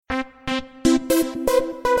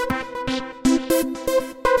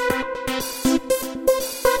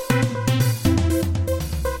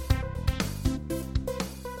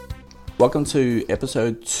Welcome to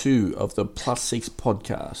episode 2 of the Plus 6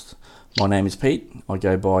 podcast. My name is Pete. I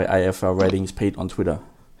go by AFL Ratings Pete on Twitter.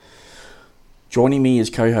 Joining me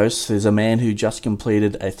as co-host is a man who just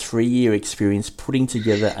completed a 3-year experience putting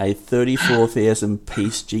together a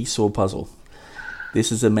 34,000-piece jigsaw puzzle.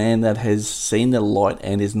 This is a man that has seen the light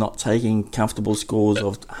and is not taking comfortable scores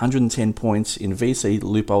of 110 points in VC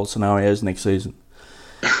loophole scenarios next season.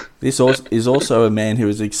 This is also a man who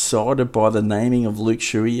is excited by the naming of Luke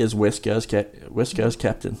Shuey as West Coast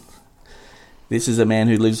captain. This is a man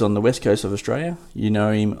who lives on the west coast of Australia. You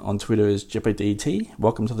know him on Twitter as JepDT.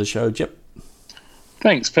 Welcome to the show, Jep.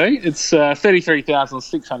 Thanks, Pete. It's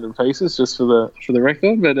 33,600 pieces, just for the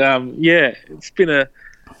record. But it's been a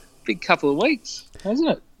big couple of weeks,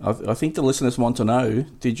 hasn't it? I think the listeners want to know: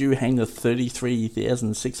 did you hang the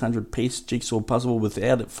 33,600 piece jigsaw puzzle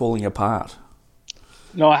without it falling apart?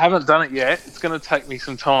 No, I haven't done it yet. It's going to take me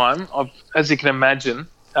some time. As you can imagine,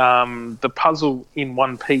 the puzzle in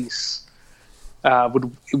one piece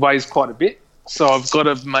weighs quite a bit. So I've got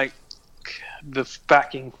to make the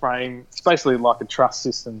backing frame. It's basically like a truss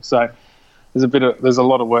system. So there's a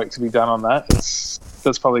lot of work to be done on that.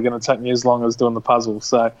 That's probably going to take me as long as doing the puzzle.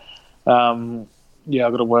 So I've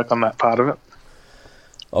got to work on that part of it.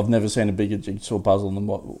 I've never seen a bigger jigsaw puzzle than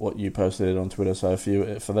what you posted on Twitter. So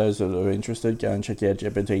for those that are interested, go and check out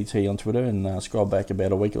JepDT on Twitter and scroll back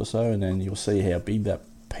about a week or so, and then you'll see how big that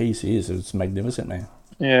piece is. It's magnificent now.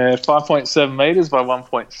 Yeah, 5.7 metres by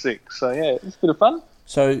 1.6. So yeah, it's a bit of fun.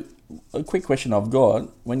 So a quick question I've got: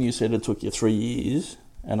 when you said it took you 3 years,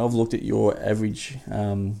 and I've looked at your average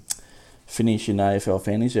finish in AFL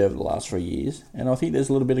fantasy over the last 3 years, and I think there's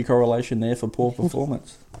a little bit of correlation there for poor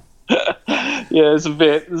performance. Yeah, it's a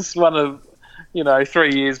bit. It's one of,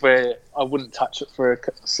 3 years where I wouldn't touch it for a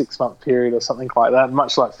 6-month period or something like that.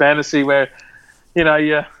 Much like fantasy, where,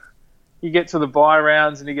 you get to the bye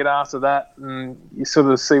rounds and you get after that and you sort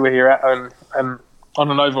of see where you're at and on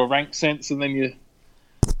an overall rank sense, and then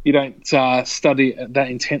you don't study that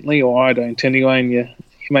intently, or I don't anyway, and you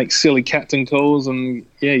make silly captain calls and,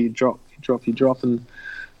 you drop. And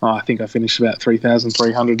I think I finished about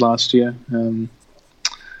 3,300 last year.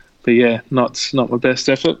 But yeah, not my best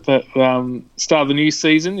effort. But start of the new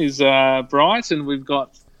season is bright, and we've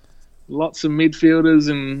got lots of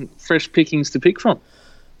midfielders and fresh pickings to pick from.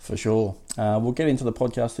 For sure. We'll get into the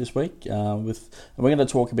podcast this week. We're going to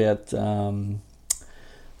talk about a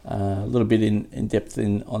little bit in depth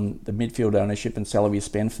on the midfield ownership and salary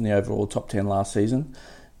spend from the overall top 10 last season,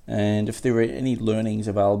 and if there are any learnings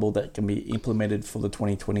available that can be implemented for the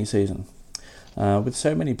 2020 season. With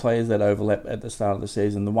so many players that overlap at the start of the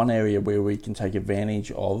season, the one area where we can take advantage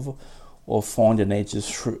of or find an edge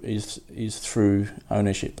is through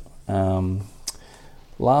ownership.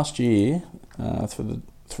 Last year,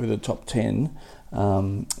 through the top 10,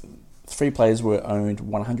 3 players were owned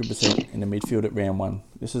 100% in the midfield at round 1.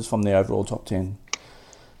 This is from the overall top 10.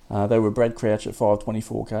 They were Brad Crouch at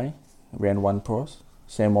 524k, round 1 price,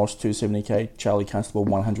 Sam Walsh 270k, Charlie Constable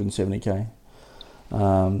 170k.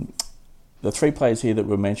 The 3 players here that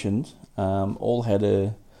were mentioned all had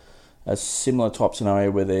a similar type scenario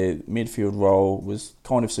where their midfield role was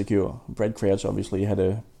kind of secure. Brad Crouch obviously had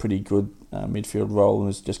a pretty good midfield role and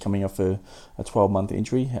was just coming off a 12-month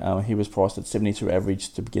injury. He was priced at 72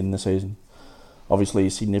 average to begin the season. Obviously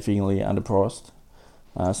significantly underpriced.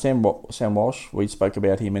 Sam Walsh, we spoke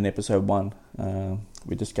about him in episode 1.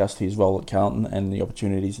 We discussed his role at Carlton and the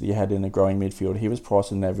opportunities that he had in a growing midfield. He was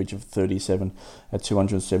priced at an average of 37 at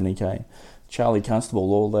 270k. Charlie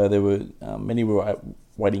Constable, although there were many were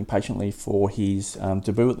waiting patiently for his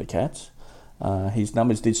debut at the Cats, his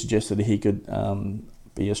numbers did suggest that he could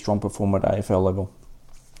be a strong performer at AFL level.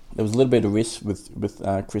 There was a little bit of risk with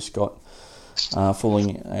Chris Scott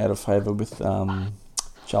falling out of favour with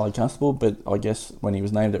Charlie Constable, but I guess when he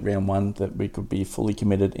was named at round 1 that we could be fully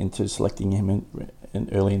committed into selecting him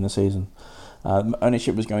early in the season.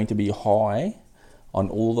 Ownership was going to be high on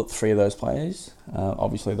all 3 of those players.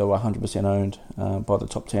 Obviously they were 100% owned by the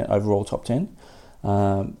top 10, overall top 10,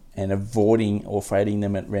 and avoiding or fading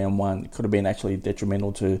them at round 1 could have been actually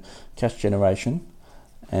detrimental to cash generation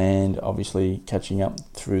and obviously catching up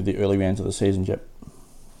through the early rounds of the season, Jep.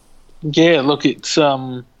 Yeah, look, it's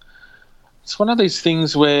one of these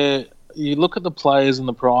things where you look at the players and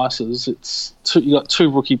the prices. You got 2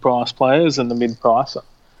 rookie price players and the mid pricer.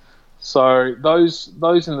 So those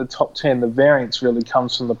in the top 10, the variance really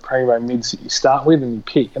comes from the primo mids that you start with and you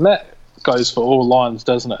pick, and that goes for all lines,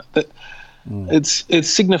 doesn't it? It's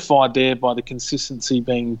signified there by the consistency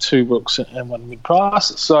being 2 rooks and 1 mid price.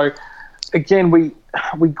 So again,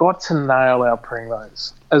 we got to nail our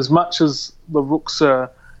primos as much as the rooks are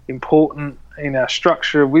important in our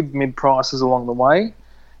structure with mid prices along the way.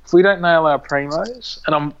 If we don't nail our primos,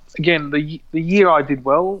 and the year I did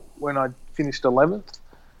well when I finished 11th,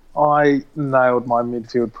 I nailed my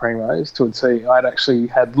midfield primos to a T. I'd actually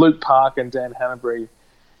had Luke Park and Dan Hanbury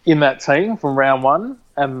in that team from round one,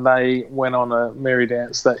 and they went on a merry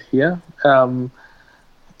dance that year.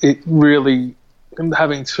 It really,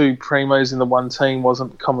 having two primos in the one team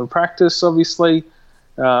wasn't common practice, obviously,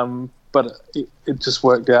 but it just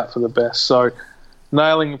worked out for the best. So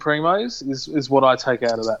nailing the primos is what I take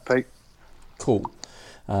out of that, Pete. Cool.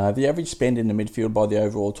 The average spend in the midfield by the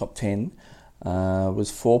overall top 10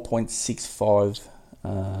 was $4.65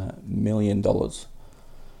 million.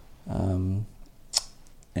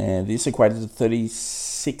 And this equated to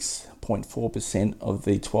 36.4% of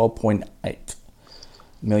the $12.8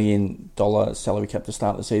 million salary cap to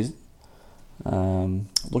start the season.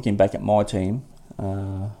 Looking back at my team,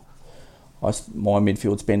 my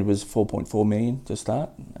midfield spend was $4.4 million to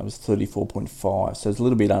start. That was 34.5, so it's a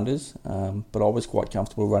little bit unders, but I was quite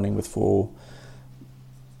comfortable running with 4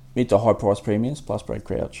 mid to high price premiums plus Brad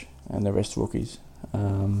Crouch and the rest rookies.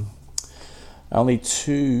 Only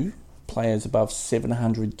 2 players above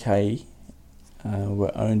 700k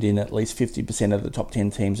were owned in at least 50% of the top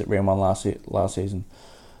 10 teams at round 1 last season.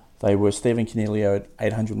 They were Stephen Coniglio at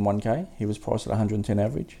 801k, he was priced at 110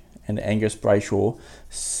 average, and Angus Brayshaw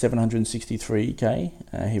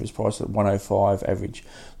 763k, he was priced at 105 average.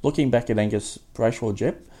 Looking back at Angus Brayshaw,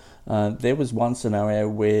 Jep, there was one scenario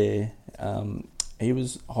where he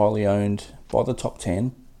was highly owned by the top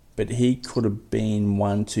 10, but he could have been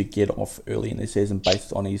one to get off early in the season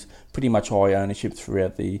based on his pretty much high ownership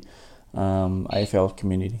throughout the AFL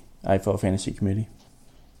fantasy community.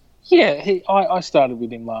 Yeah, I started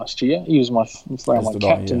with him last year. He was my round one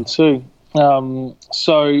captain too.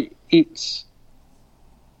 So it's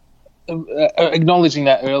acknowledging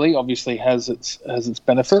that early obviously has its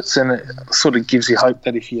benefits, and it sort of gives you hope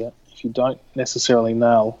that if you don't necessarily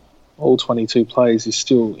nail all 22 plays, you're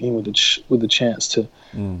still in with a chance to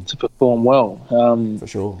perform well. For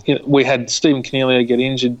sure. We had Stephen Coniglio get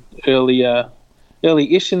injured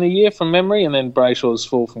early-ish in the year from memory, and then Brayshaw's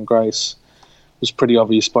fall from grace was pretty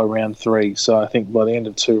obvious by round 3. So I think by the end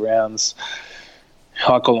of 2 rounds,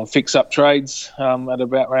 I call them fix-up trades, at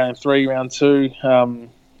about round 3, round 2,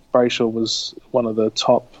 Brayshaw was one of the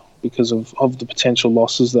top because of the potential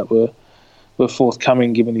losses that were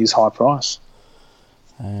forthcoming given his high price.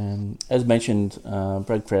 As mentioned,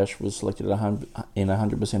 Brad Crouch was selected in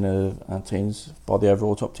 100% of teams by the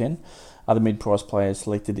overall top 10. Other mid-price players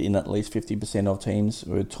selected in at least 50% of teams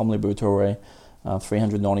were Tom Liberatore,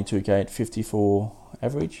 392k at 54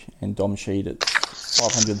 average, and Dom Sheed at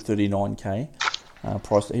 539k.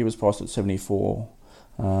 He was priced at 74.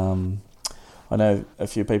 I know a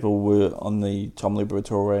few people were on the Tom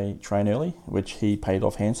Liberatore train early, which he paid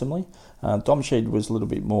off handsomely. Dom Sheed was a little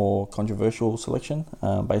bit more controversial selection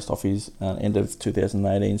based off his end of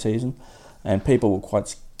 2018 season, and people were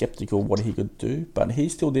quite sceptical what he could do, but he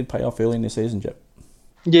still did pay off early in the season, Jep.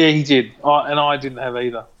 Yeah, he did. I didn't have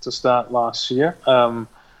either to start last year, and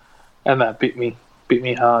that bit me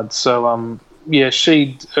hard. So,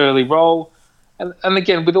 Sheed early roll, and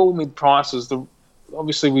again with all mid prices,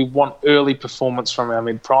 obviously we want early performance from our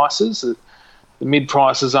mid prices. The mid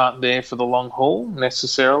prices aren't there for the long haul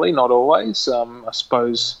necessarily, not always. I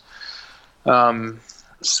suppose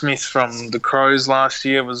Smith from the Crows last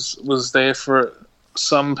year was there for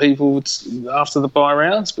some people after the bye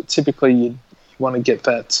rounds, but typically you want to get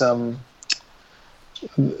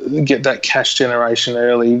that cash generation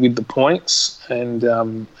early with the points and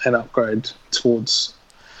upgrade towards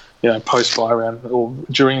post bye round or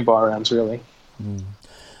during bye rounds really.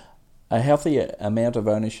 A healthy amount of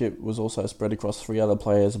ownership was also spread across 3 other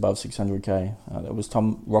players above 600k. That was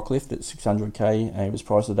Tom Rockliff at 600k, he was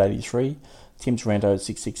priced at 83. Tim Taranto at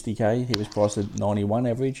 660k, he was priced at 91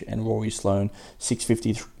 average, and Rory Sloane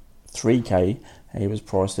 653k, he was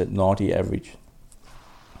priced at 90 average.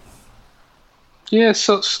 Yeah,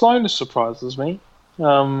 so Sloane surprises me.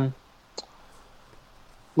 Like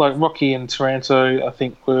Rocky and Taranto, I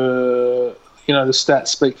think were, the stats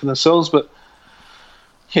speak for themselves, but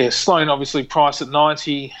yeah, Sloane obviously priced at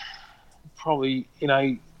 90, probably,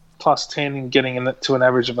 plus 10 and getting to an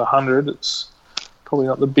average of 100. It's probably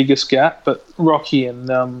not the biggest gap, but Rocky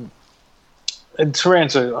and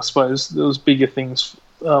Taranto, I suppose, there was bigger things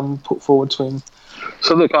put forward to him.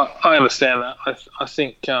 So look, I understand that. I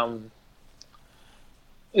think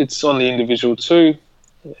it's on the individual too,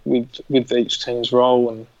 with each team's role,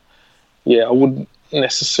 and yeah, I wouldn't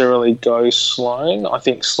necessarily go Sloane. I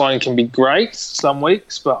think Sloane can be great some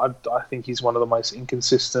weeks, but I think he's one of the most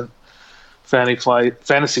inconsistent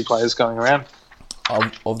fantasy players going around.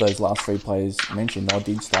 Of those last three players mentioned, I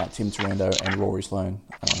did start Tim Taranto and Rory Sloane.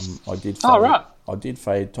 I did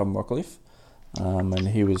fade Tom Rockcliffe, and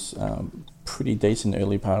he was pretty decent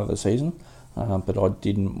early part of the season, but I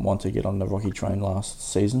didn't want to get on the Rocky train last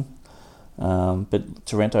season. But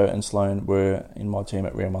Taranto and Sloane were in my team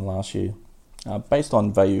at round one last year, based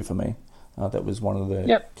on value for me. That was one of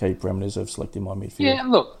the key parameters of selecting my midfield. Yeah,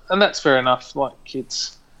 look, and that's fair enough. Like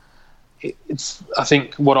it's I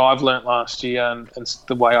think what I've learnt last year and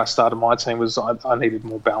the way I started my team was I needed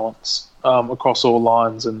more balance across all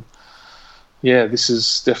lines, and this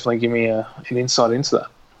is definitely giving me an insight into that.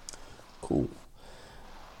 Cool.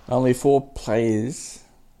 Only 4 players,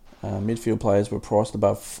 midfield players, were priced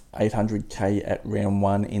above 800k at round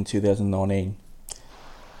 1 in 2019.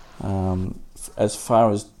 As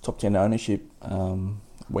far as top 10 ownership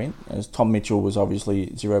went, as Tom Mitchell was obviously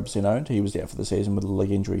 0% owned, he was out for the season with a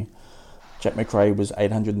leg injury. Jack Macrae was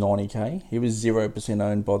 890k. He was 0%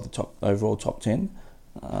 owned by the overall top 10,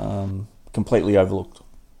 completely overlooked.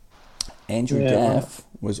 Andrew Gaff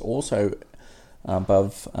was also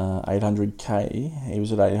above 800k. He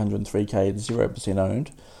was at 803k at 0%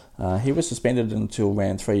 owned. He was suspended until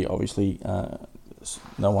round 3. Obviously,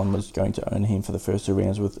 no one was going to own him for the first 2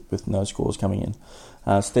 rounds with no scores coming in.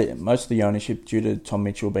 Most of the ownership, due to Tom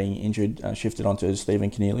Mitchell being injured, shifted onto Stephen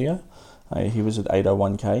Cornelia. He was at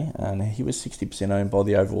 801k, and he was 60% owned by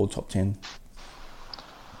the overall top 10.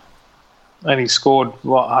 And he scored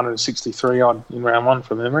 163 odd in round 1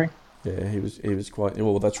 from memory. Yeah, he was quite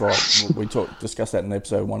well. That's right. We discussed that in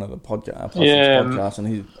episode 1 of the podcast, and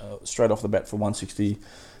he straight off the bat for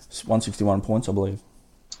 161 points, I believe.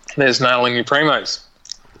 There's nailing your primos.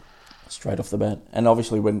 Straight off the bat, and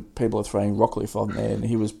obviously when people are throwing Rockcliffe on there, and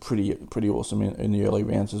he was pretty awesome in the early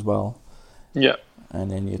rounds as well. Yeah. And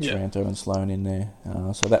then Taranto and Sloane in there.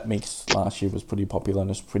 So that mix last year was pretty popular and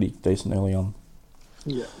was pretty decent early on.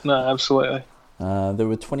 Yeah, no, absolutely. There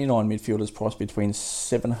were 29 midfielders priced between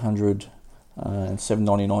 700 and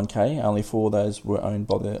 799k. Only 4 of those were owned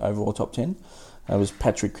by the overall top 10. That was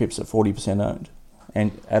Patrick Cripps at 40% owned,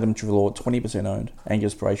 and Adam Treloar at 20% owned,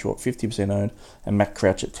 Angus Brayshaw at 50% owned, and Matt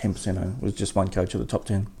Crouch at 10% owned. It was just one coach of the top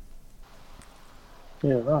 10.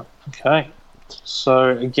 Yeah, right. Okay.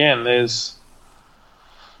 So, again,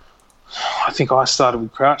 I think I started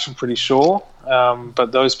with Crouch, I'm pretty sure.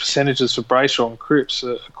 But those percentages for Brayshaw and Cripps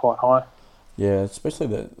are quite high. Yeah,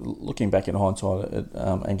 especially looking back in hindsight at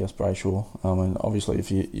Angus Brayshaw. And obviously,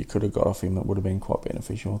 if you could have got off him, it would have been quite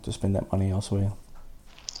beneficial to spend that money elsewhere.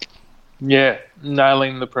 Yeah,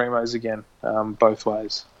 nailing the primos again, both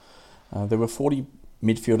ways. There were 40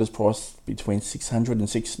 midfielders priced between 600 and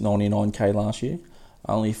 699k last year.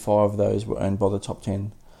 Only 5 of those were owned by the top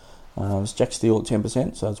 10. It was Jack Steele at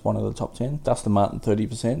 10%, so it's one of the top 10. Dustin Martin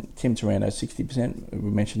 30%. Tim Taranto 60%, we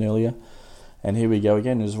mentioned earlier. And here we go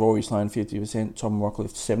again. There's Rory Sloane 50%, Tom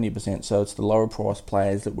Rockcliffe 70%. So it's the lower price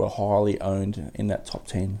players that were highly owned in that top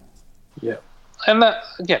 10. Yeah, and that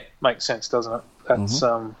again makes sense, doesn't it?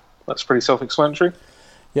 That's pretty self-explanatory.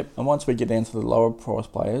 Yep. And once we get down to the lower price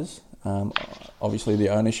players, obviously the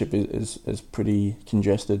ownership is pretty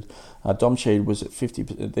congested. Dom Sheed was at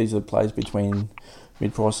 50%. These are the players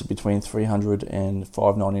mid prices between 300 and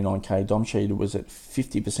 599k. Dom Sheed was at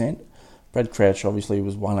 50%. Brad Crouch obviously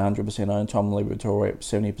was 100% owned. Tom Liberatore at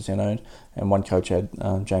 70% owned, and one coach had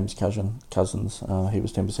James Cousins. He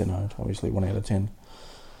was 10% owned. Obviously 1 out of 10.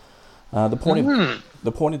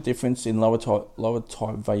 The point of difference in lower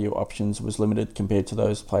type value options was limited compared to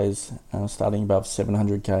those players starting above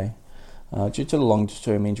 700k. Due to the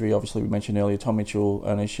long-term injury, obviously we mentioned earlier, Tom Mitchell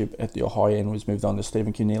ownership at the high end was moved on to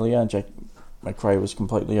Stephen Cornelia, and Jack Macrae was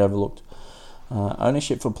completely overlooked.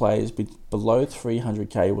 Ownership for players below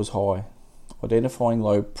 300k was high. Identifying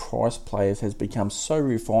low-price players has become so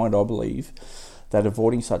refined, I believe, that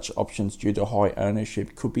avoiding such options due to high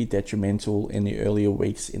ownership could be detrimental in the earlier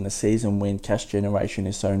weeks in the season when cash generation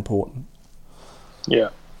is so important. Yeah.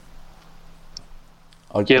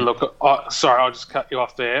 Look, sorry, I'll just cut you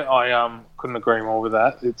off there. I couldn't agree more with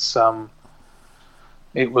that.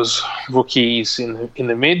 It was rookies in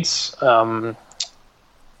the mids, and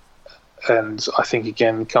I think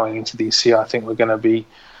again going into this year, I think we're going to be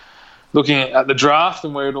looking at the draft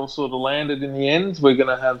and where it all sort of landed in the end. We're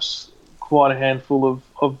going to have quite a handful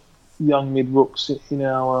of young mid rooks in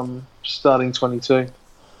our starting 22.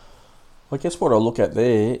 I guess what I look at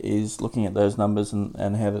there is looking at those numbers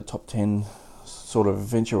and how the top 10 sort of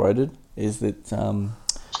eventuated is that,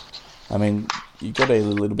 you got a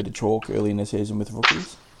little bit of chalk early in the season with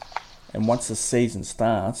rookies. And once the season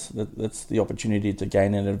starts, that's the opportunity to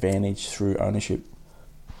gain an advantage through ownership.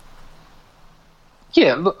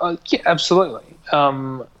 Yeah, absolutely.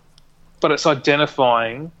 But it's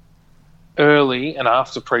identifying early and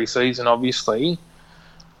after pre-season, obviously,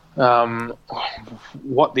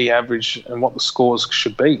 what the average and what the scores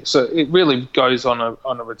should be. So it really goes on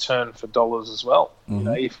a return for dollars as well. Mm-hmm. You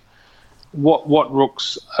know, if what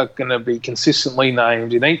rooks are going to be consistently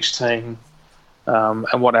named in each team,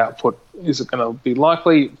 and what output is it going to be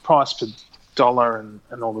likely, price per dollar,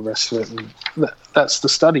 and all the rest of it. And that's the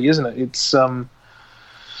study, isn't it? It's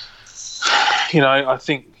I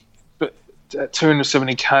think, but at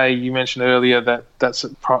 270k, you mentioned earlier that's a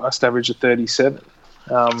price average of 37.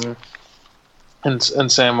 And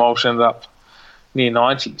Sam Walsh ended up near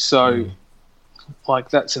 90. So, like,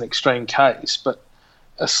 that's an extreme case. But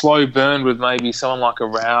a slow burn with maybe someone like a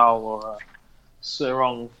Rowell or a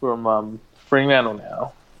Serong from Fremantle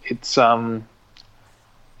now, it's probably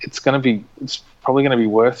going to be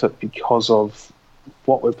worth it because of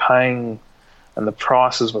what we're paying and the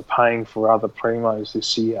prices we're paying for other primos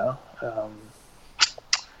this year.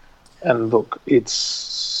 And look,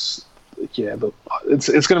 it's going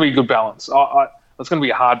to be a good balance. It's going to be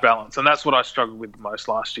a hard balance, and that's what I struggled with the most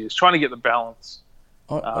last year, is trying to get the balance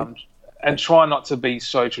and try not to be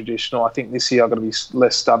so traditional. I think this year I've got to be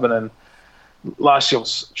less stubborn, and last year I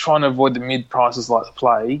was trying to avoid the mid prices like the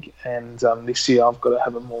plague, and this year I've got to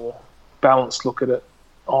have a more balanced look at it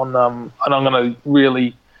and I'm going to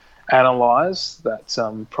really analyse that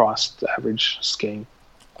price to average scheme.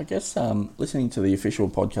 I guess listening to the official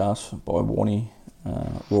podcast by Warnie,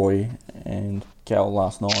 Roy and Cal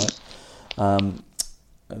last night,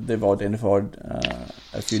 they've identified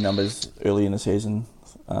a few numbers early in the season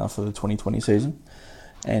for the 2020 season,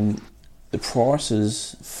 and the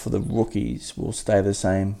prices for the rookies will stay the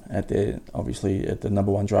same at the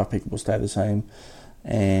number one draft pick will stay the same,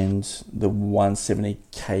 and the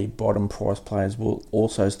 170k bottom price players will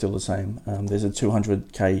also still the same. There's a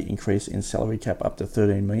 200k increase in salary cap up to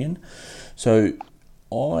 13 million. So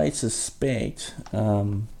I suspect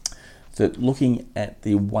that looking at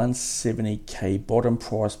the 170k bottom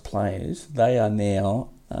price players, they are now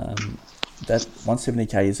that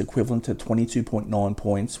 170k is equivalent to 22.9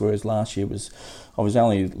 points, whereas last year I was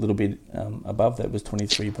only a little bit above that, was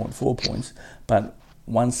 23.4 points. But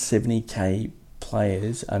 170k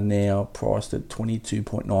players are now priced at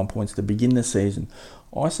 22.9 points to begin the season.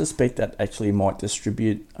 I suspect that actually might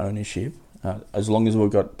distribute ownership, as long as we've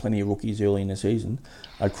got plenty of rookies early in the season,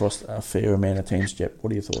 across a fair amount of teams. Jep, what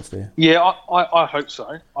are your thoughts there? Yeah, I hope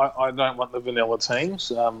so. I don't want the vanilla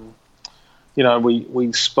teams.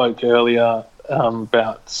 We spoke earlier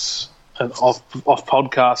about an off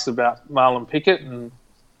podcast about Marlon Pickett and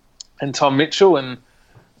Tom Mitchell and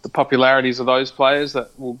the popularities of those players that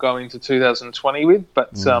we'll go into 2020 with. But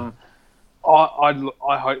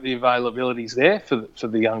I hope the availability is there for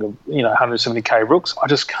the younger, 170k rooks. I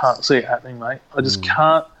just can't see it happening, mate. I just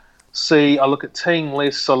can't see. I look at team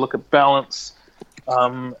lists, I look at balance. I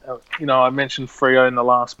mentioned Freo in the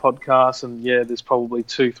last podcast, and yeah, there's probably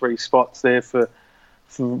 2-3 spots there for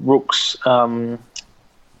rooks. But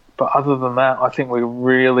other than that, I think we're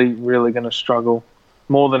really, really going to struggle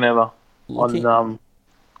more than ever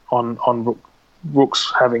on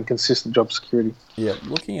rooks having consistent job security. Yeah,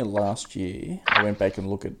 looking at last year, I went back and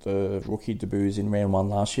looked at the rookie debuts in round one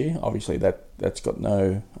last year. Obviously, that's got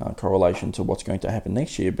no correlation to what's going to happen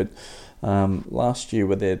next year, but last year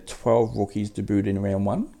were there 12 rookies debuted in round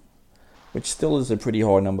one, which still is a pretty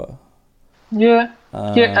high number. Yeah,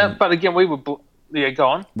 but again, we were... go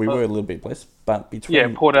on. We were a little bit blessed, but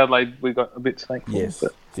between... Port Adelaide, we got a bit thankful. Yes,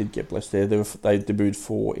 did get blessed there. They debuted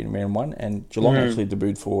 4 in round one, and Geelong actually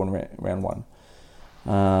debuted 4 in round one.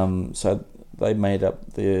 So they made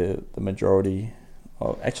up the majority.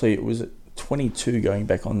 Actually, it was 22 going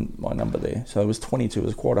back on my number there. So it was 22. It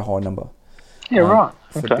was quite a high number. Yeah, right.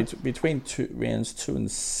 Okay. Between rounds 2 and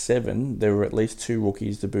 7, there were at least 2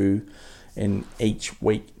 rookies debut in each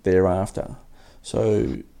week thereafter.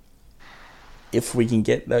 So if we can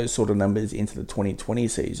get those sort of numbers into the 2020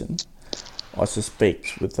 season, I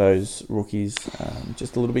suspect with those rookies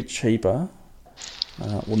just a little bit cheaper,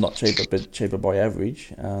 well, not cheaper, but cheaper by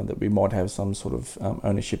average, that we might have some sort of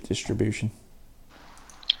ownership distribution.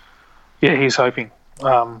 Yeah, he's hoping.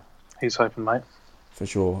 He's hoping, mate. For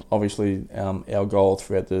sure. Obviously, our goal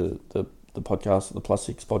throughout the podcast, the Plus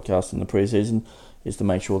 6 podcast in the pre-season, is to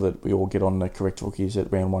make sure that we all get on the correct rookies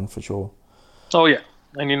at round 1 for sure. Oh, yeah.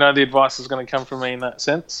 And the advice is going to come from me in that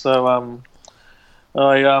sense. So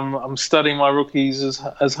I'm studying my rookies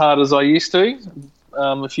as hard as I used to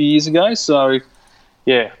a few years ago. So,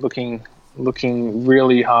 yeah, looking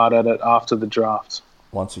really hard at it after the draft.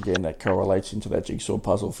 once again, that correlates into that jigsaw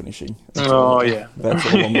puzzle finishing. That's Oh, all, yeah. That's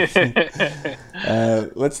all I'm missing.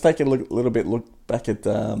 Let's take a little bit look back at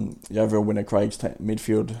the overall winner, Craig's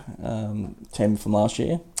midfield team from last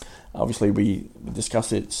year. Obviously, we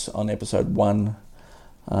discussed it on episode 1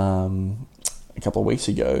 a couple of weeks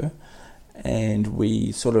ago, and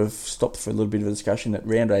we sort of stopped for a little bit of a discussion. At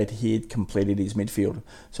round 8, he had completed his midfield.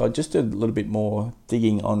 So I just did a little bit more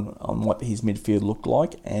digging on what his midfield looked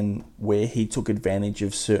like and where he took advantage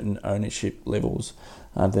of certain ownership levels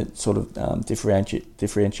that sort of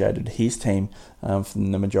differentiated his team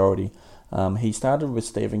from the majority. He started with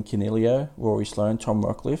Stephen Canelio, Rory Sloane, Tom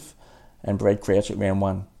Rockcliffe, and Brad Crouch at round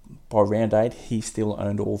 1. By round 8, he still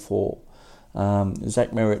owned all 4.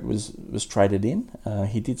 Zach Merrett was traded in.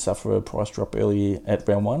 He did suffer a price drop early at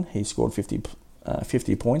round 1. He scored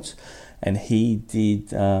 50 points, and he did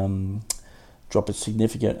drop a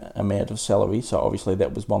significant amount of salary. So obviously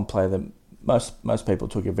that was one player that most people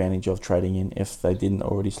took advantage of trading in if they didn't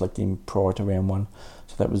already select him prior to round 1.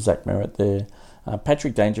 So that was Zach Merrett there.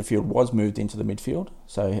 Patrick Dangerfield was moved into the midfield,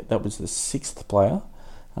 so that was the 6th player.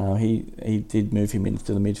 He did move him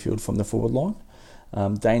into the midfield from the forward line.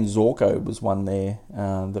 Dane Zorko was one there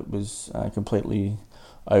that was completely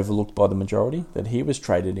overlooked by the majority, that he was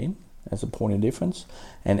traded in as a point of difference.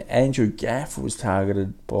 And Andrew Gaff was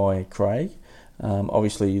targeted by Craig.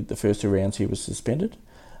 Obviously, the first 2 rounds he was suspended.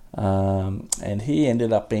 And he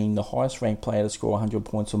ended up being the highest ranked player to score 100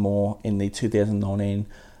 points or more in the 2019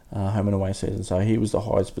 home and away season. So he was the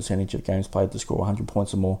highest percentage of games played to score 100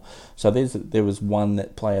 points or more. So there was one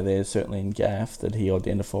player there, certainly in Gaff, that he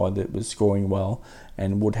identified that was scoring well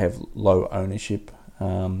and would have low ownership.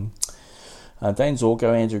 Dane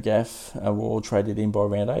Zorko, Andrew Gaff were all traded in by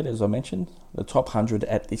round 8, as I mentioned. The top 100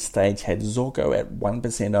 at this stage had Zorko at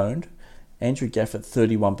 1% owned, Andrew Gaff at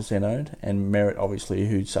 31% owned, and Merrett, obviously,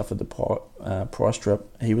 who suffered the price drop,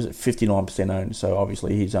 he was at 59% owned, so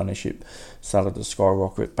obviously his ownership started to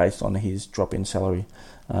skyrocket based on his drop in salary.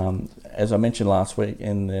 As I mentioned last week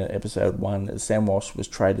in the episode 1, Sam Walsh was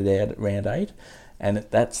traded out at round 8, and at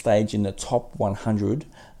that stage in the top 100,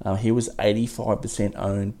 he was 85%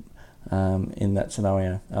 owned in that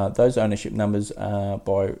scenario. Those ownership numbers are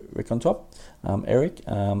by Rick on Top. Eric,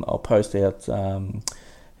 I'll post out...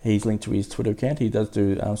 He's linked to his Twitter account. He does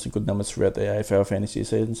do some good numbers throughout the AFL fantasy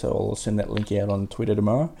season, so I'll send that link out on Twitter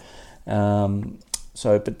tomorrow.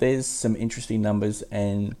 But there's some interesting numbers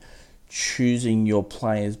and choosing your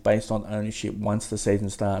players based on ownership once the season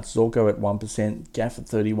starts. Zorko at 1%, Gaff at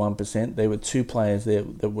 31%. There were 2 players there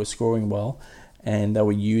that were scoring well, and they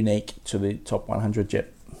were unique to the top 100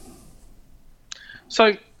 jet.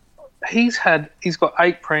 So he's got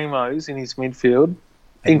 8 primos in his midfield,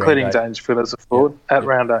 including Dangerfield as a forward, at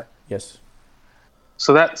round 8. Yes.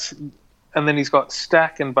 So and then he's got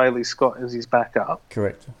Stack and Bailey Scott as his backup.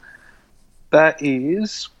 Correct. That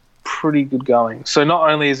is pretty good going. So not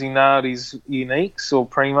only has he nailed his uniques or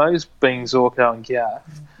primos, being Zorko and Gaff,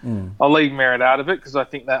 I'll leave Merrett out of it because I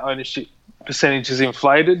think that ownership percentage is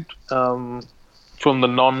inflated from the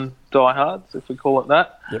non-diehards, if we call it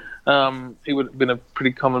that. Yep. He would have been a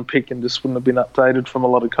pretty common pick and just wouldn't have been updated from a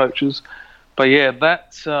lot of coaches. But yeah,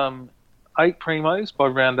 that's 8 primos by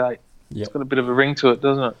round 8. Yep. It's got a bit of a ring to it,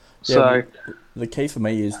 doesn't it? Yeah, so the key for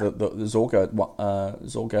me is the Zorko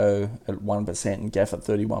at 1% and Gaff at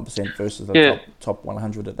 31% versus the top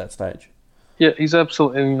 100 at that stage. Yeah, he's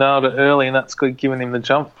absolutely nailed it early, and that's good, giving him the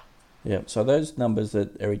jump. Yeah, so those numbers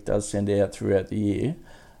that Eric does send out throughout the year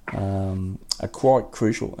are quite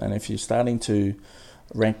crucial. And if you're starting to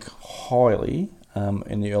rank highly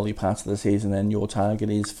in the early parts of the season and your target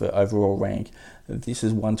is for overall rank, this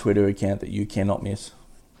is one Twitter account that you cannot miss.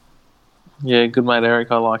 Yeah, good mate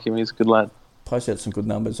Eric. I like him. He's a good lad. Post out some good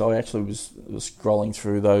numbers. I actually was scrolling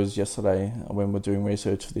through those yesterday when we're doing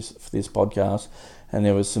research for this podcast, and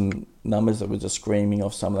there was some numbers that were just screaming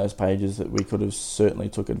off some of those pages that we could have certainly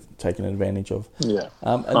taken advantage of. Yeah.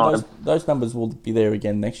 And those numbers will be there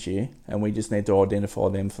again next year, and we just need to identify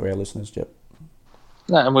them for our listeners, Jep.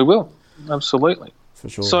 Yeah, and we will. Absolutely. For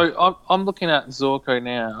sure. So I'm looking at Zorko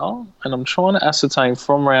now, and I'm trying to ascertain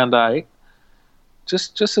from round 8,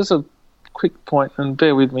 just as a quick point, and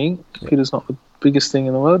bear with me, computer's not the biggest thing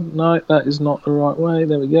in the world. No, that is not the right way.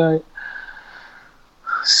 There we go.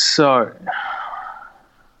 So,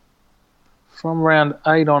 from round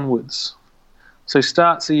 8 onwards, so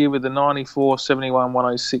starts the year with the 94, 71,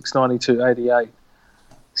 106, 92, 88,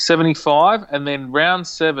 75, and then round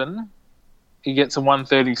 7, he gets a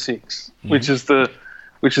 136, which is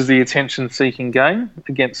the attention-seeking game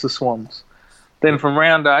against the Swans. Then from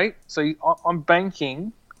round 8, so I'm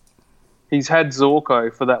banking. He's had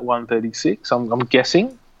Zorko for that 136. I'm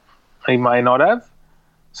guessing he may not have.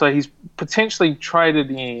 So he's potentially traded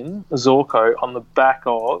in Zorko on the back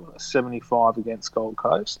of 75 against Gold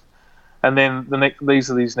Coast. And then these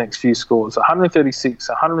are these next few scores: 136,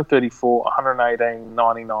 134, 118,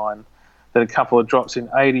 99. Then a couple of drops in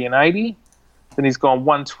 80 and 80. Then he's gone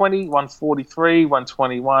 120, 143,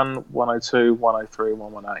 121, 102, 103,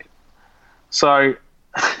 118. So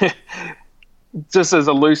just as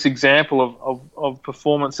a loose example of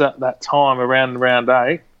performance at that time around round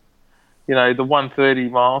 8, the 130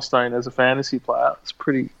 milestone as a fantasy player, it's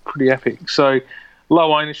pretty epic. So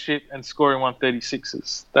low ownership and scoring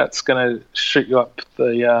 136s, that's going to shoot you up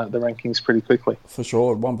the rankings pretty quickly. For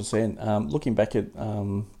sure, 1%. Looking back at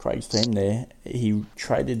Craig's team there, he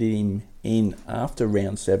traded him in after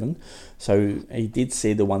round 7, so he did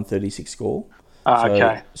see the 136 score.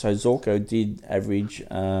 Okay. So Zorko did average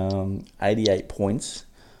 88 points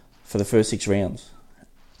for the first 6 rounds.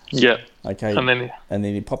 Yeah. Okay. And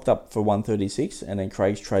then he popped up for 136, and then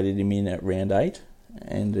Craig's traded him in at round 8,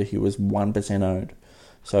 and he was 1% owned.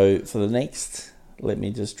 So for the next, let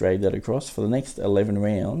me just drag that across, for the next 11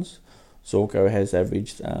 rounds, Zorko has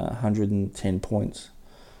averaged 110 points.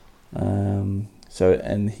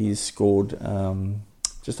 And he's scored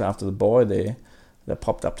just after the bye there, that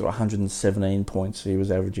popped up to 117 points he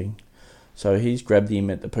was averaging. So he's grabbed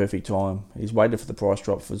him at the perfect time. He's waited for the price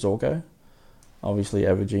drop for Zorko, obviously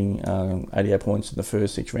averaging 88 points in the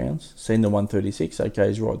first 6 rounds. Seen the 136, okay,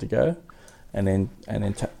 he's right to go, and then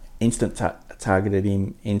targeted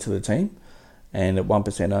him into the team. And at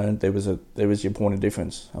 1% owned, there was your point of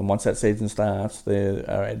difference. And once that season starts, there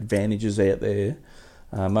are advantages out there.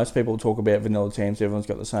 Most people talk about vanilla teams. Everyone's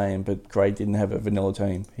got the same, but Craig didn't have a vanilla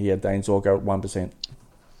team. He had Dane Zorko at 1%.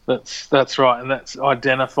 That's right, and that's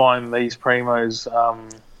identifying these primos.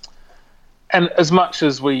 And as much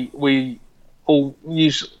as we all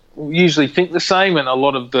usually think the same, and a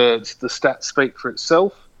lot of the stats speak for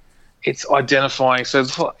itself, it's identifying. So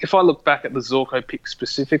if I look back at the Zorko pick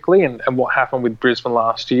specifically and what happened with Brisbane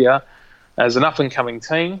last year as an up-and-coming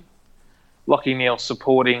team, Lachie Neale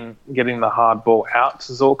supporting getting the hard ball out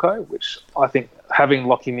to Zorko, which I think having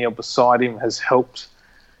Lachie Neale beside him has helped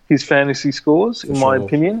his fantasy scores, in my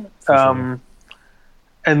opinion. And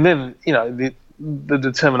then, the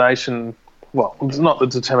determination, well, it's not the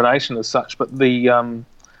determination as such, but the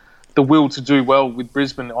will to do well with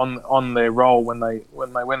Brisbane on their roll when they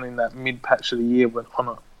went in that mid patch of the year, went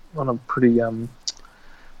on a pretty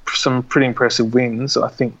some pretty impressive wins. I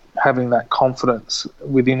think having that confidence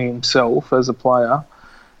within himself as a player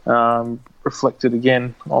reflected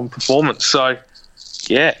again on performance. So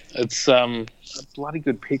yeah, it's a bloody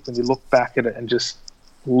good pick when you look back at it and just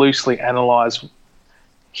loosely analyse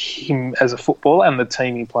him as a footballer and the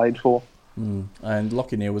team he played for. And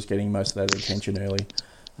Lachie Neale was getting most of that attention early.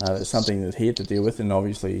 It's something that he had to deal with, and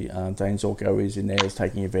obviously Dane Zorko is in there, is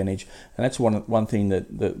taking advantage. And that's one thing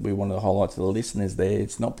that we wanted to highlight to the listeners there.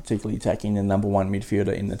 It's not particularly attacking the number 1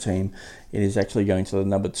 midfielder in the team. It is actually going to the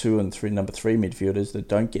number 2 and number 3 midfielders that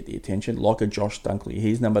don't get the attention, like a Josh Dunkley.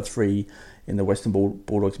 He's number 3 in the Western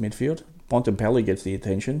Bulldogs midfield. Bontempelli gets the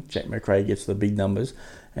attention, Jack McRae gets the big numbers,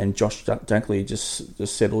 and Josh Dunkley just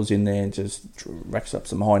settles in there and just racks up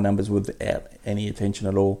some high numbers without any attention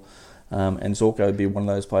at all. And Zorko would be one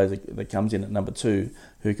of those players that comes in at number 2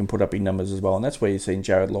 who can put up big numbers as well. And that's where you've seen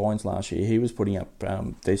Jared Lyons last year. He was putting up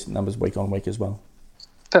decent numbers week on week as well.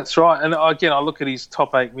 That's right. And again, I look at his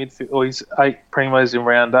top 8 midfield, or his 8 primos in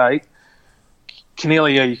round 8.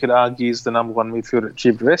 Coniglio, you could argue, is the number 1 midfielder at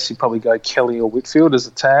GWS. You'd probably go Kelly or Whitfield as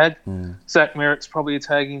a tag. Zach Merritt's probably a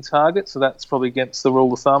tagging target, so that's probably against the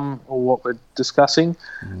rule of thumb or what we're discussing.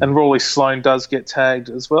 And Rawley Sloane does get tagged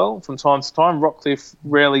as well from time to time. Rockcliffe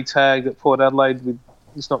rarely tagged at Port Adelaide.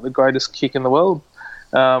 He's not the greatest kick in the world.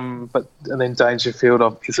 And then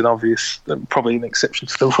Dangerfield is an obvious, probably an exception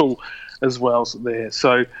to the rule as well there.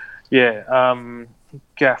 So, yeah,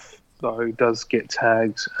 Gaff, though, does get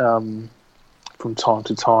tagged from time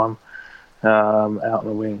to time out in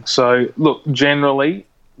the wing. So, look, generally,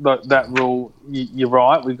 that rule, you're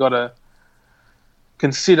right, we've got to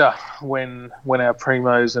consider when our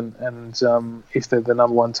primos and if they're the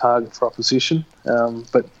number 1 target for opposition.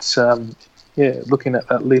 Looking at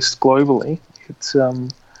that list globally, it's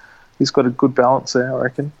he's got a good balance there, I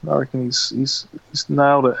reckon. I reckon he's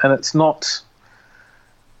nailed it. And it's not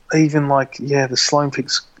even like, the Sloane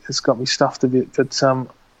picks has got me stuffed a bit, but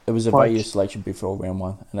it was a value selection before round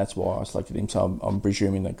 1, and that's why I selected him. So I'm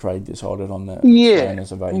presuming that Craig decided on that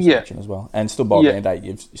as a value selection as well. And still by round 8,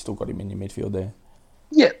 you've still got him in your midfield there.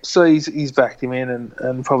 Yeah, so he's backed him in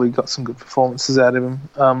and probably got some good performances out of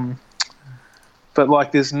him.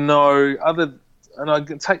 But there's no other, and I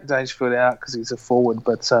can take Dangerfield out because he's a forward.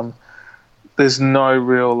 But there's no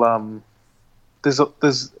real there's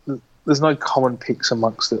no common picks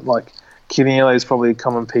amongst it. Like Kiniele is probably a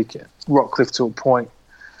common pick, Rockcliffe to a point,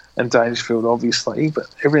 and Dangerfield obviously,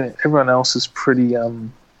 but everyone else is pretty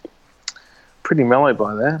mellow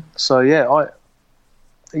by that. So yeah,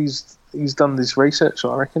 he's done this research,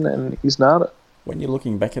 I reckon, and he's nailed it. When you're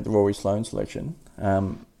looking back at the Rory Sloane selection,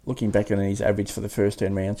 looking back on his average for the first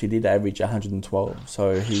 10 rounds, he did average 112.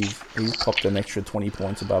 So he's popped an extra 20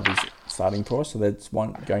 points above his starting price. So that's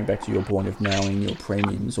one, going back to your point of nailing your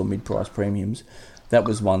premiums or mid-price premiums, that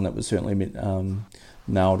was one that was certainly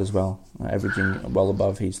nailed as well, averaging well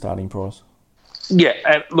above his starting price. Yeah,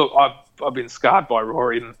 and look, I've been scarred by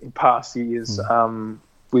Rory in past years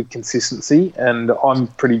with consistency, and I'm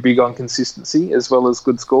pretty big on consistency as well as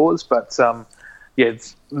good scores. But yeah,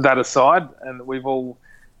 that aside, and we've all,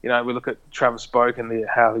 we look at Travis Boak and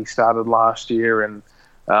how he started last year, and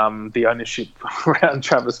the ownership around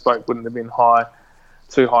Travis Boak wouldn't have been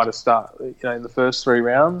too high to start, in the first 3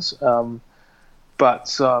 rounds. I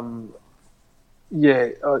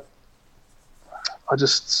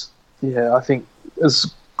think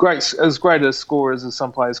as great as scorers as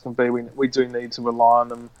some players can be, we do need to rely on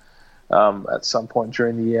them at some point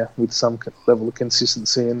during the year with some level of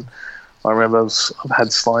consistency. And I remember I've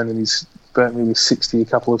had Sloane and he's burnt me with 60 a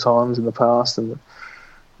couple of times in the past, and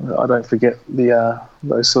I don't forget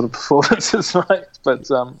those sort of performances, mate. But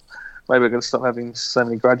maybe I've got to stop having so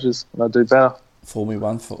many grudges and I do better. Fool me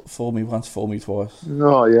once, fool me twice.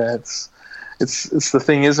 Oh yeah, it's the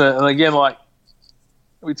thing, isn't it? And again, like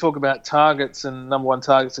we talk about targets and number one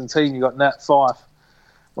targets in team, you got Nat Fyfe,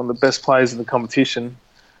 one of the best players in the competition.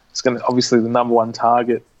 It's going to obviously the number one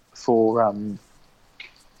target for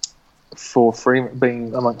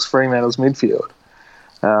being amongst Fremantle's midfield.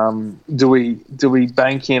 Do we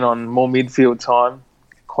bank in on more midfield time,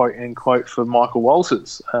 quote unquote, for Michael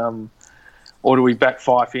Walters, or do we back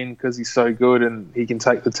Fyfe in because he's so good and he can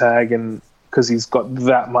take the tag, and because he's got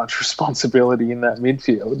that much responsibility in that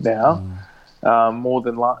midfield now, more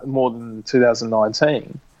than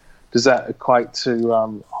 2019? Does that equate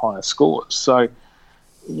to higher scores? So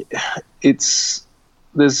there's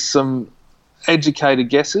some educated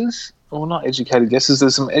guesses. Well, not educated guesses.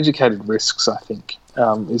 There's some educated risks, I think,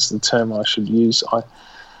 is the term I should use. I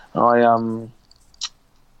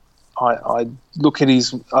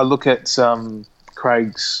look at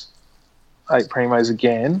Craig's 8 primos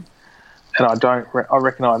again, and I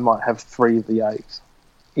reckon I might have 3 of the 8,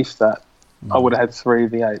 if that. I would have had 3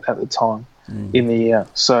 of the 8 at the time in the year.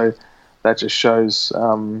 So that just shows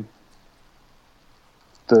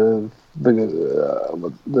the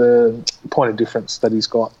point of difference that he's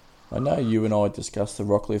got. I know you and I discussed the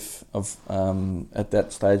Rockcliffe of at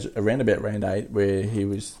that stage around about round 8 where he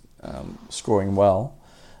was scoring well,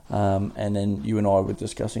 and then you and I were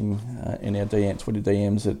discussing in our Twitter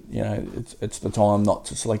DMs that it's the time not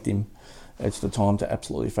to select him. It's the time to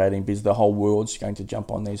absolutely fade him because the whole world's going to jump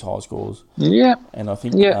on these high scores. Yeah. And I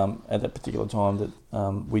think at that particular time that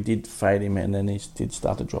we did fade him, and then he did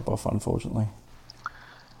start to drop off, unfortunately.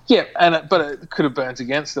 Yeah, but it could have burnt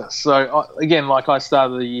against us. So, again, like I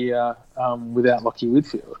started the year without Lockie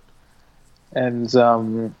Whitfield. And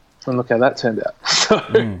look how that turned out. So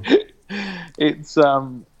it's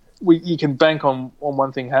you can bank on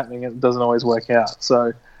one thing happening and it doesn't always work out.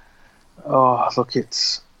 So,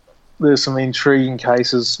 there's some intriguing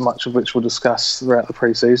cases, much of which we'll discuss throughout the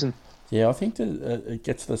pre-season. Yeah, I think that it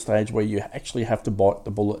gets to the stage where you actually have to bite the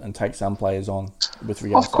bullet and take some players on with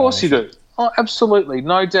regards. Of course you do. Oh, absolutely.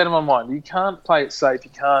 No doubt in my mind. You can't play it safe. You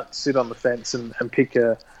can't sit on the fence and pick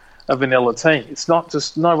a vanilla team. It's not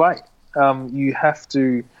just, no way. You have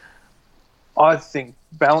to, I think,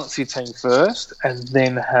 balance your team first and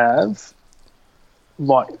then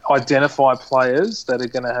identify players that are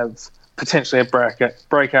going to have potentially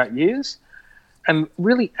breakout years, and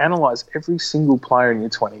really analyse every single player in your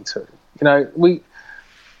 22.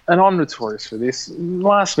 And I'm notorious for this.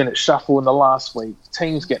 Last minute shuffle in the last week,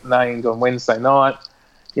 teams get named on Wednesday night.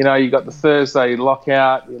 You got the Thursday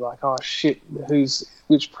lockout. You're like, oh shit,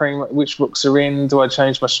 which rooks are in? Do I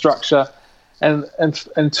change my structure? And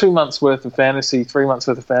 2 months worth of fantasy, 3 months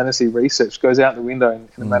worth of fantasy research goes out the window in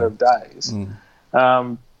a matter of days,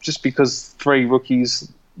 just because 3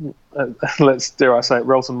 rookies. Dare I say it,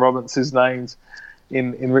 Relton Roberts is named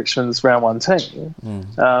in Richmond's round 1 team.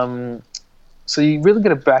 So you really got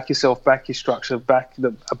to back yourself, back your structure, back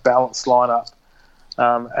a balanced lineup,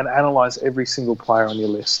 and analyse every single player on your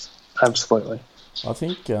list. Absolutely. I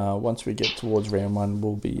think once we get towards round 1,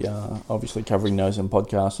 we'll be obviously covering those in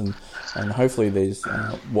podcasts, and hopefully there's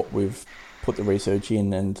what we've put the research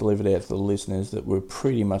in and delivered out to the listeners that we're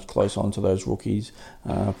pretty much close on to those rookies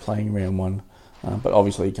playing round one. But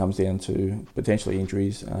obviously it comes down to potentially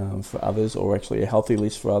injuries for others, or actually a healthy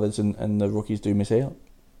list for others, and the rookies do miss out.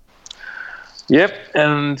 Yep,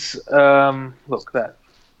 and look,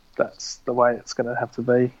 that's the way it's going to have to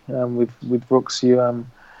be with rooks. You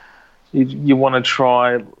want to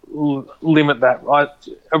try limit that.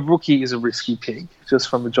 A rookie is a risky pick, just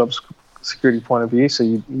from a job security point of view. So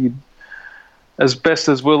you as best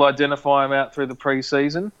as we'll identify them out through the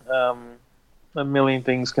pre-season. A million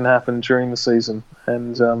things can happen during the season,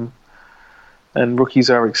 and rookies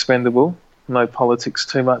are expendable. No politics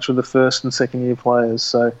too much with the first and second year players.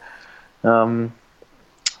 So,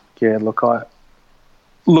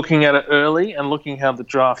 looking at it early and looking how the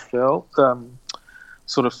draft fell,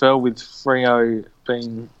 sort of fell with Freo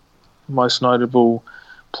being most notable,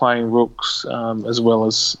 playing rooks, as well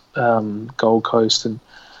as Gold Coast, and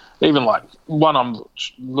even like one I'm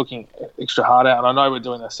looking extra hard at, and I know we're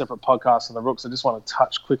doing a separate podcast on the rooks. I just want to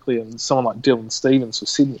touch quickly on someone like Dylan Stevens for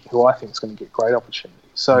Sydney, who I think is going to get great opportunity.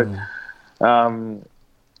 So,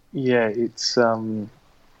 it's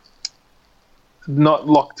not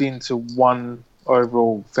locked into one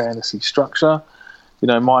overall fantasy structure. You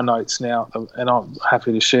know, my notes now, and I'm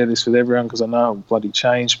happy to share this with everyone because I know I'll bloody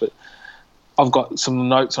change, but I've got some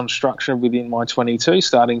notes on structure within my 22,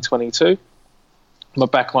 starting 22. My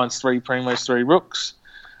backline's 3 primos, 3 rooks.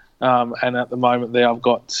 And at the moment there, I've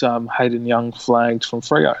got Hayden Young flagged from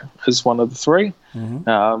Freo as one of the 3.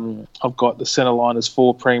 Mm-hmm. I've got the centre line as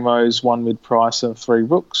 4 primos, 1 mid-price and 3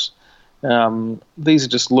 rooks. These are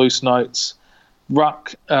just loose notes.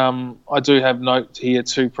 Ruck, I do have note here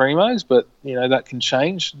 2 primos, but, you know, that can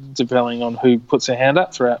change depending on who puts their hand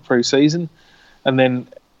up throughout pre-season. And then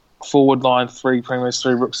forward line, 3 primos,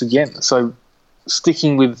 3 rooks again. So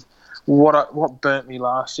sticking with what burnt me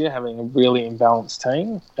last year, having a really imbalanced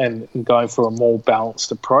team and going for a more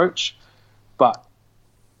balanced approach. But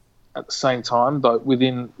at the same time, though,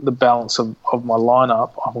 within the balance of my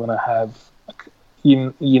lineup, I'm going to have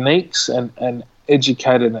uniques and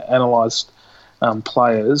educated and analysed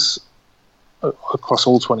players across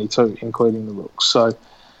all 22, including the rooks. So,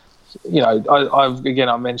 you know,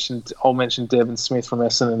 I'll mention Devon Smith from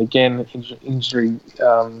Essendon again. Injury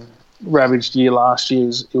ravaged year last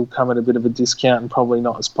year. He'll come at a bit of a discount and probably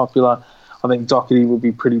not as popular. I think Doherty will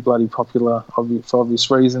be pretty bloody popular for obvious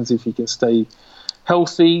reasons if he can stay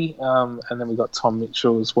healthy. And then we've got Tom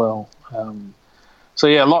Mitchell as well. So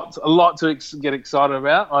yeah, a lot to get excited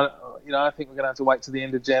about. I think we're going to have to wait to the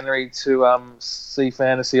end of January to see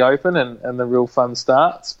Fantasy Open and the real fun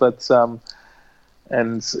starts. But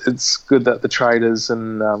and it's good that the traders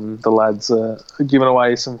and the lads are giving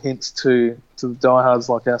away some hints to the diehards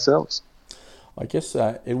like ourselves. I guess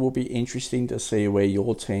it will be interesting to see where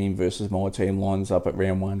your team versus my team lines up at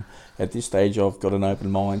round 1. At this stage, I've got an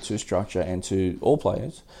open mind to structure and to all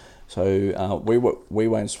players. So we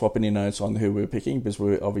won't swap any notes on who we're picking because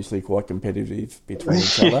we're obviously quite competitive between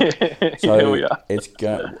each other. So yeah, we are.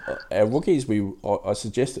 Our rookies, I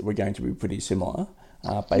suggest that we're going to be pretty similar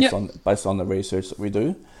based on the research that we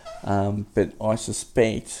do. But I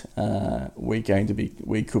suspect we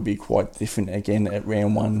could be quite different again at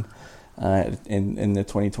round 1 in the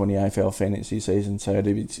 2020 AFL fantasy season. So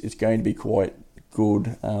it's going to be quite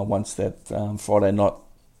good once that Friday night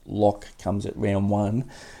lock comes at round 1.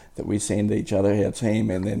 That we send each other our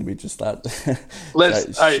team, and then we just start. Let's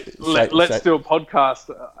do a podcast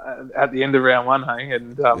at the end of round 1, hey,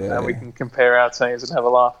 and we can compare our teams and have a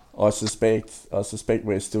laugh. I suspect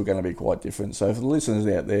we're still going to be quite different. So for the listeners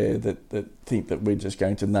out there that think that we're just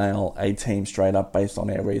going to nail a team straight up based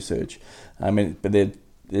on our research, I mean, but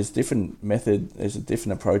there's different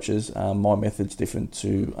different approaches. My method's different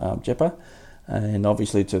to Jeppa, and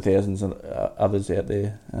obviously to thousands of others out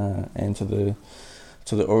there, and to the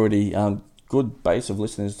already good base of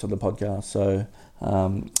listeners to the podcast. So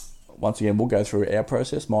once again, we'll go through our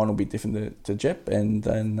process. Mine will be different to Jep, and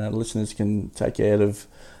then listeners can take out of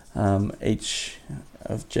each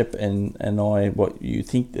of Jep and I what you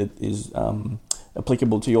think that is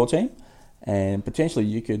applicable to your team, and potentially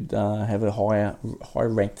you could have a high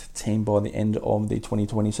ranked team by the end of the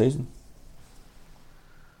 2020 season.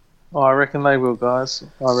 I reckon they will, guys.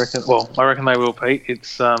 I reckon they will, Pete.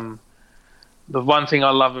 It's the one thing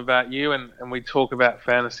I love about you, and we talk about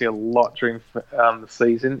fantasy a lot during the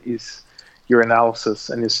season, is your analysis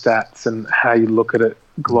and your stats and how you look at it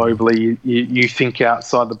globally. You think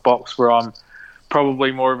outside the box, where I'm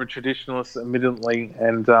probably more of a traditionalist, admittedly,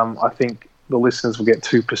 and I think the listeners will get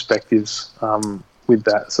 2 perspectives with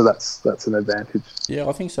that. So that's an advantage. Yeah,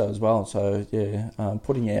 I think so as well. So yeah,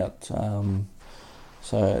 putting out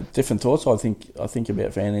So different thoughts. I think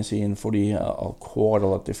about fantasy and footy quite a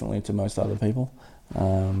lot differently to most other people,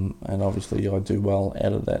 and obviously I do well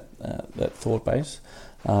out of that thought base.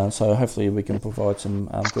 So hopefully we can provide some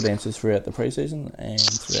good answers throughout the preseason and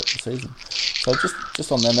throughout the season. So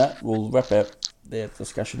just on that, we'll wrap up the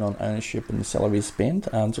discussion on ownership and salary spend.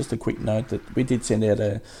 Just a quick note that we did send out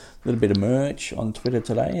a little bit of merch on Twitter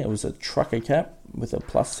today. It was a trucker cap with a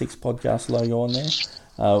 +6 podcast logo on there.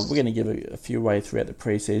 We're going to give a few away throughout the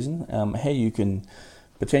preseason. How you can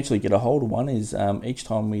potentially get a hold of one is each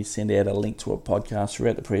time we send out a link to a podcast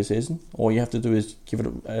throughout the preseason, all you have to do is give it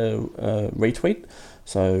a retweet.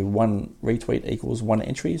 So one retweet equals one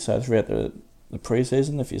entry. So throughout the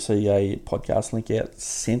preseason, if you see a podcast link out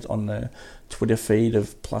sent on the Twitter feed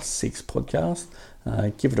of +6 podcast,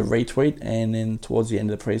 give it a retweet, and then towards the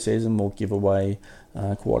end of the preseason we'll give away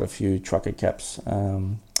quite a few trucker caps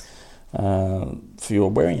for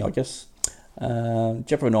your wearing, I guess.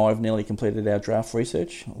 Jepper and I have nearly completed our draft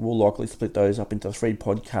research. We'll likely split those up into 3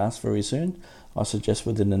 podcasts very soon. I suggest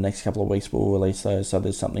within the next couple of weeks we'll release those, so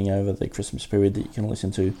there's something over the Christmas period that you can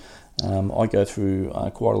listen to. I go through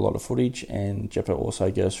quite a lot of footage, and Jepper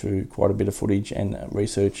also goes through quite a bit of footage and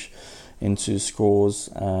research into scores.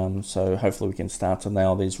 So hopefully we can start to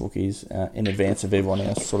nail these rookies in advance of everyone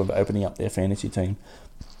else sort of opening up their fantasy team.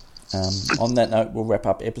 On that note, we'll wrap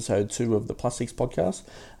up episode 2 of the +6 podcast.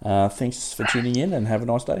 Thanks for tuning in, and have a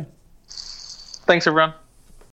nice day. Thanks, everyone.